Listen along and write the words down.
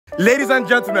Ladies and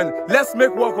gentlemen, let's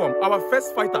make welcome our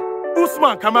first fighter,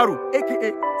 Usman Kamaru,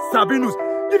 aka Sabinus.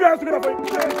 Give your hands together for him.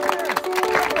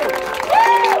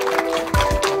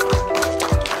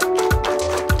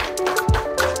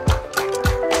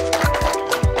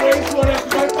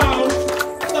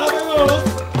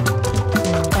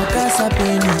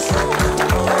 SABINUS,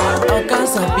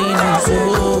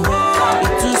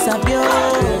 itu sabio.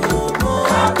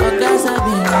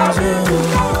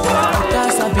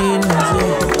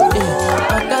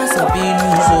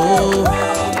 SABINUS,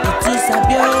 itu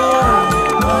sabio.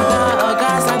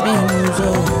 SABINUS.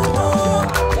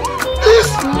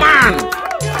 This man.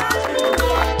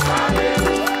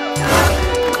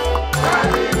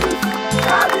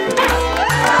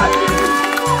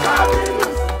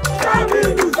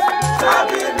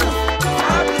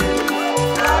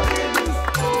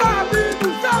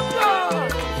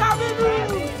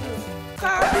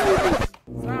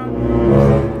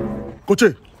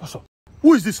 Coach,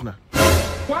 who is this now?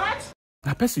 What?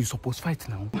 That person you supposed to fight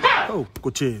now. Oh,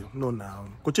 Coach, no now.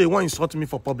 Coach, you want to insult me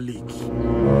for public.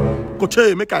 Coach,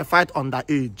 make I fight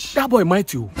underage. That boy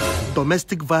might you.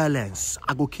 Domestic violence.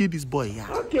 I go kill this boy, yeah.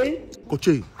 Okay. Coach,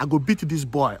 I go beat this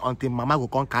boy until mama go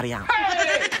come carry him.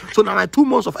 So now my 2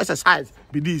 months of exercise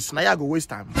be this. Now I go waste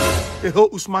time. A whole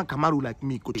Usman Kamaru like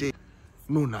me, Coach.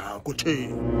 No now, Coach.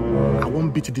 I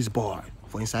won't beat this boy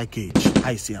for inside cage.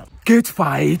 I see him. Cage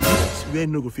fight? Where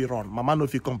no go fit run. Mama no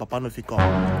fit come, papa no fit come.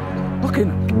 Okay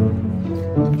now.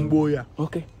 Boya.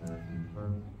 Okay.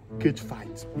 Cage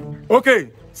fight.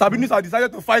 Okay, Sabinus has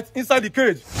decided to fight inside the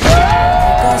cage.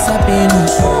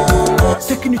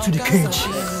 Taking it to the cage,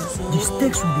 the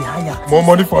stakes will be higher. More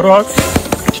money for us.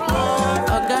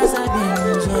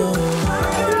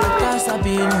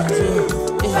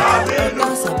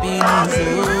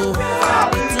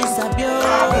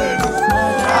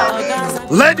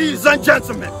 Ladies and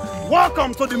gentlemen,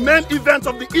 welcome to the main event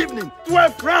of the evening.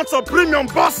 12 rounds of premium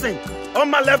boxing. On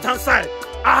my left hand side,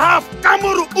 I have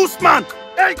Kamaru Usman,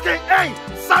 aka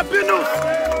Sabinus.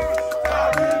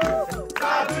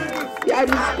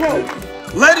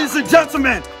 Ladies and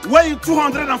gentlemen, weighing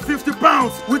 250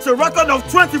 pounds with a record of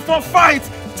 24 fights,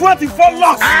 24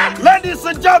 losses. Ladies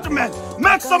and gentlemen,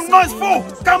 make some noise for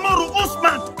Kamaru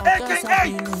Usman,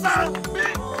 aka Sabinus.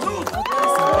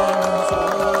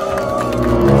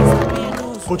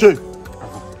 Coach,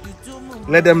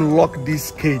 let them lock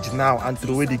this cage now and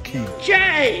throw away the key.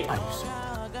 Jay!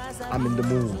 I'm in the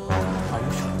mood.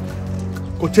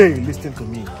 Coach, listen to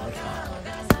me.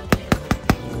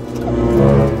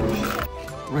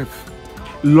 Ref,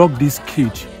 lock this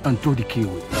cage and throw the key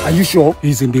away. Are you sure?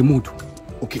 He's in the mood.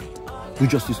 Okay, do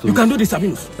justice to You me. can do this,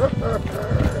 Sabinus.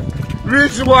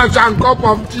 Rich watch and cup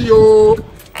of tea, oh.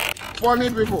 Funny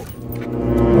people.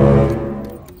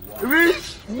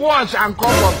 Rich watch and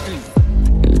cup of tea.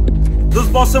 This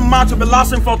boxing match will be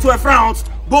lasting for 12 rounds.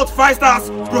 Both fighters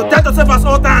protect yourself at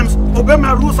all times. Obey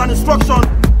my rules and instructions.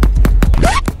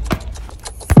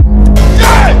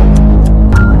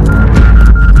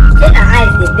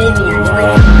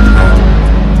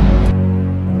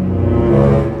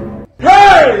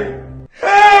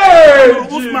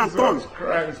 Jesus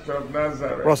Christ of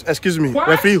Nazareth. Bros, excuse me.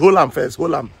 Referee, hold on first.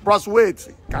 Hold on. Bros, wait.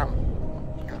 Calm.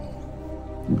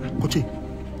 Coach,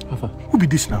 who be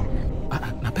this now?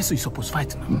 Now person is supposed to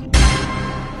fight now.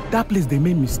 That place they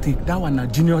made mistake. That one a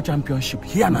junior championship.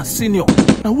 Here na senior.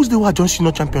 Now who's the one John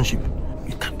Senior Championship?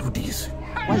 You can't do this.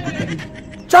 Why did you tell me?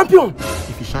 Champion!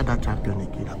 If you shout that champion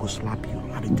again, I go slap you.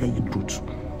 I will tell you the truth.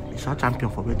 You shout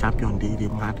champion for where champion they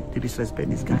mad. They disrespect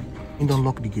this guy. He don't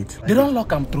lock the gate. They don't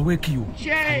lock and throw away you.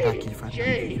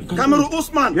 Kamaru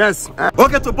Usman. Yes.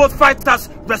 Okay, to both fighters,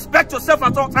 respect yourself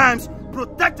at all times.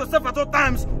 Protect yourself at all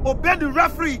times. Obey the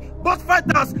referee. Both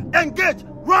fighters engage.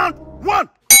 Round 1.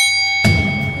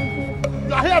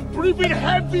 You're here breathing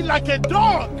heavy like a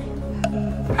dog.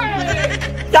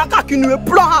 Yaka kinu e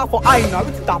blow for eye now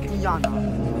with that piano.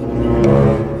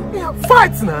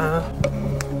 Fight now.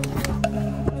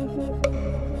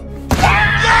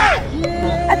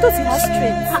 I thought he was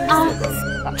straight.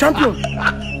 Champion.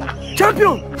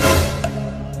 Champion.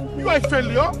 You are a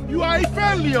failure. You are a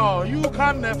failure. You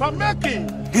can never make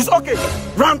it. He's okay.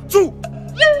 Round 2.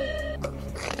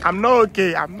 I'm not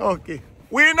okay. I'm not okay.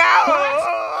 Winner!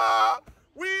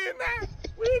 Winner!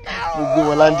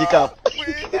 Winner! handicap.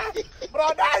 Winner!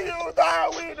 Brother, you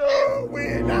don't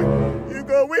win. Winner! You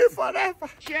go win forever.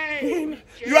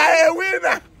 You are a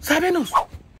winner. Sabinus,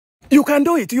 you can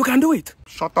do it. You can do it.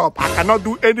 Shut up. I cannot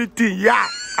do anything. Yeah.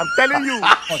 I'm telling you.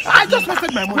 I just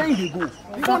wasted my money. Where you go?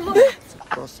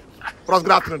 Bros,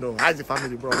 good afternoon, though. How's the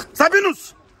family, bros?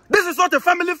 Sabinus, this is not a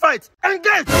family fight.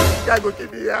 Engage. Yeah, go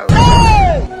keep me out.